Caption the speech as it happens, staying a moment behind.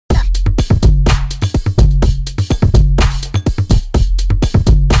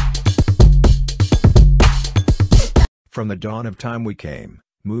From the dawn of time we came,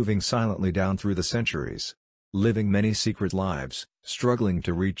 moving silently down through the centuries. Living many secret lives, struggling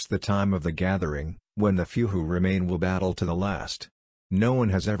to reach the time of the gathering, when the few who remain will battle to the last. No one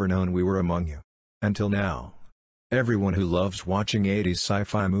has ever known we were among you. Until now. Everyone who loves watching 80s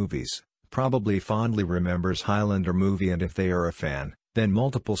sci-fi movies, probably fondly remembers Highlander movie, and if they are a fan, then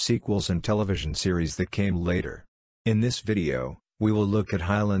multiple sequels and television series that came later. In this video, we will look at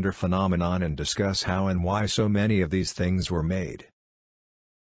Highlander phenomenon and discuss how and why so many of these things were made.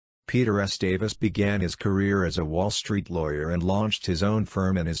 Peter S. Davis began his career as a Wall Street lawyer and launched his own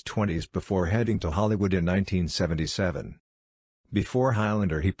firm in his 20s before heading to Hollywood in 1977. Before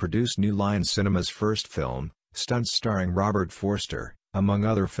Highlander he produced New Line Cinema's first film, stunts starring Robert Forster, among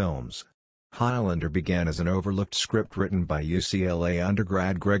other films. Highlander began as an overlooked script written by UCLA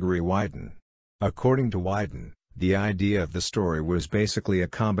undergrad Gregory Widen. According to Widen, the idea of the story was basically a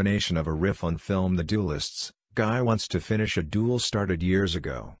combination of a riff on film The Duelists, Guy Wants to Finish a Duel started years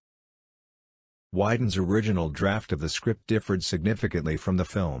ago. Wyden's original draft of the script differed significantly from the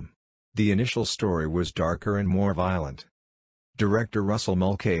film. The initial story was darker and more violent. Director Russell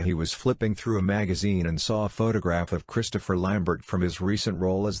Mulcahy was flipping through a magazine and saw a photograph of Christopher Lambert from his recent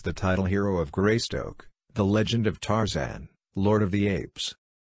role as the title hero of Greystoke, The Legend of Tarzan, Lord of the Apes.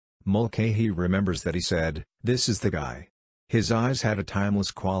 Mulcahy remembers that he said, "This is the guy." His eyes had a timeless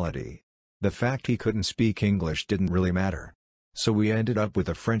quality. The fact he couldn't speak English didn't really matter. So we ended up with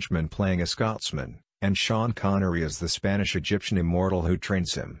a Frenchman playing a Scotsman, and Sean Connery as the Spanish-Egyptian immortal who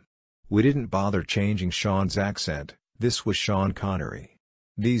trains him. We didn't bother changing Sean's accent, this was Sean Connery.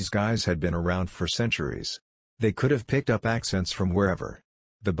 These guys had been around for centuries. They could have picked up accents from wherever.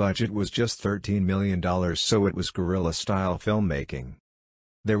 The budget was just $13 million, so it was guerrilla-style filmmaking.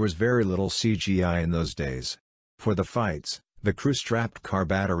 There was very little CGI in those days. For the fights, the crew strapped car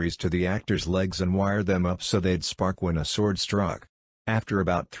batteries to the actors' legs and wired them up so they'd spark when a sword struck. After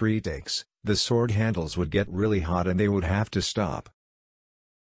about 3 takes, the sword handles would get really hot and they would have to stop.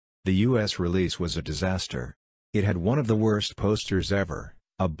 The US release was a disaster. It had one of the worst posters ever,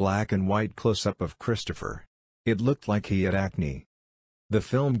 a black and white close-up of Christopher. It looked like he had acne. The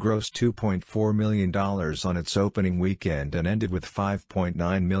film grossed $2.4 million on its opening weekend and ended with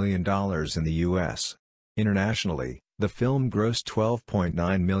 $5.9 million in the US. Internationally, the film grossed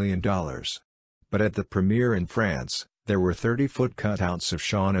 $12.9 million. But at the premiere in France, there were 30-foot cutouts of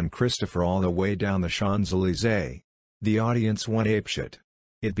Sean and Christopher all the way down the Champs-Élysées. The audience went apeshit.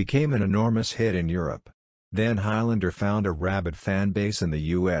 It became an enormous hit in Europe. Then Highlander found a rabid fan base in the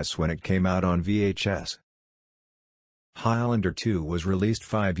US when it came out on VHS. Highlander 2 was released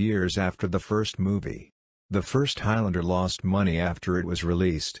 5 years after the first movie. The first Highlander lost money after it was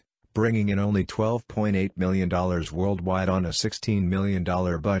released, bringing in only $12.8 million worldwide on a $16 million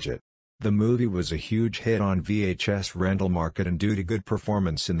budget. The movie was a huge hit on VHS rental market, and due to good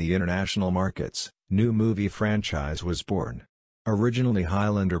performance in the international markets, new movie franchise was born. Originally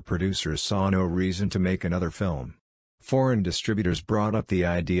Highlander producers saw no reason to make another film. Foreign distributors brought up the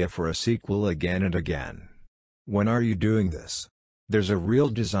idea for a sequel again and again. "When are you doing this? There's a real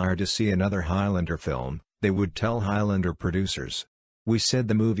desire to see another Highlander film," they would tell Highlander producers. "We said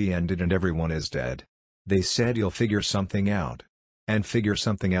the movie ended and everyone is dead." They said you'll figure something out. And figure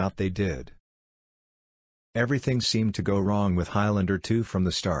something out they did. Everything seemed to go wrong with Highlander 2 from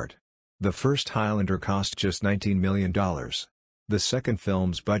the start. The first Highlander cost just $19 million. The second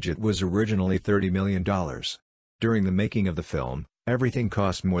film's budget was originally $30 million. During the making of the film, everything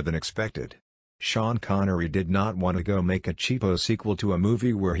cost more than expected. Sean Connery did not want to go make a cheapo sequel to a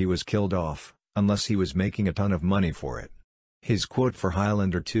movie where he was killed off, unless he was making a ton of money for it. His quote for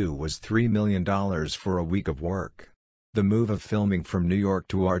Highlander 2 was $3 million for a week of work. The move of filming from New York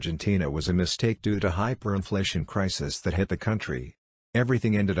to Argentina was a mistake due to hyperinflation crisis that hit the country.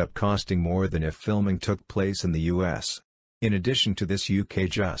 Everything ended up costing more than if filming took place in the US. In addition to this, UK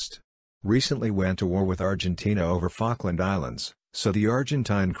just recently went to war with Argentina over Falkland Islands, so the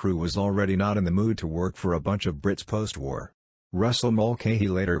Argentine crew was already not in the mood to work for a bunch of Brits post-war. Russell Mulcahy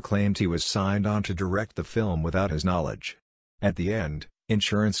later claimed he was signed on to direct the film without his knowledge. At the end,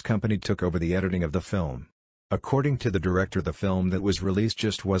 insurance company took over the editing of the film. According to the director, the film that was released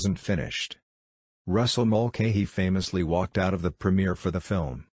just wasn't finished. Russell Mulcahy famously walked out of the premiere for the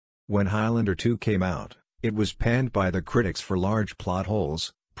film. When Highlander 2 came out, it was panned by the critics for large plot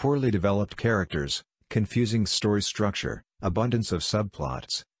holes, poorly developed characters, confusing story structure, abundance of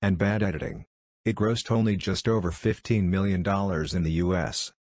subplots, and bad editing. It grossed only just over $15 million in the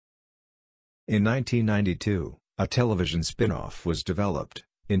US. In 1992, a television spin-off was developed,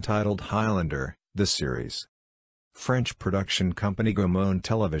 entitled Highlander, the series. French production company Gaumont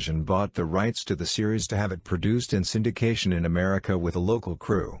Television bought the rights to the series to have it produced in syndication in America with a local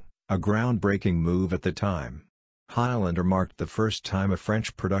crew, a groundbreaking move at the time. Highlander marked the first time a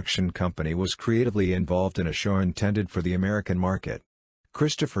French production company was creatively involved in a show intended for the American market.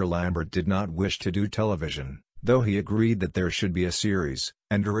 Christopher Lambert did not wish to do television, though he agreed that there should be a series,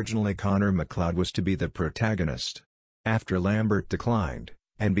 and originally Connor MacLeod was to be the protagonist. After Lambert declined,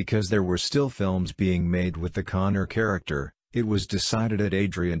 and because there were still films being made with the Connor character, it was decided at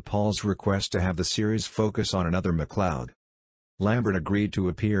Adrian Paul's request to have the series focus on another MacLeod. Lambert agreed to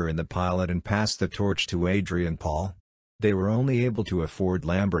appear in the pilot and pass the torch to Adrian Paul. They were only able to afford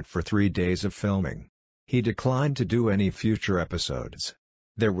Lambert for 3 days of filming. He declined to do any future episodes.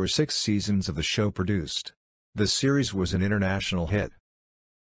 There were 6 seasons of the show produced. The series was an international hit.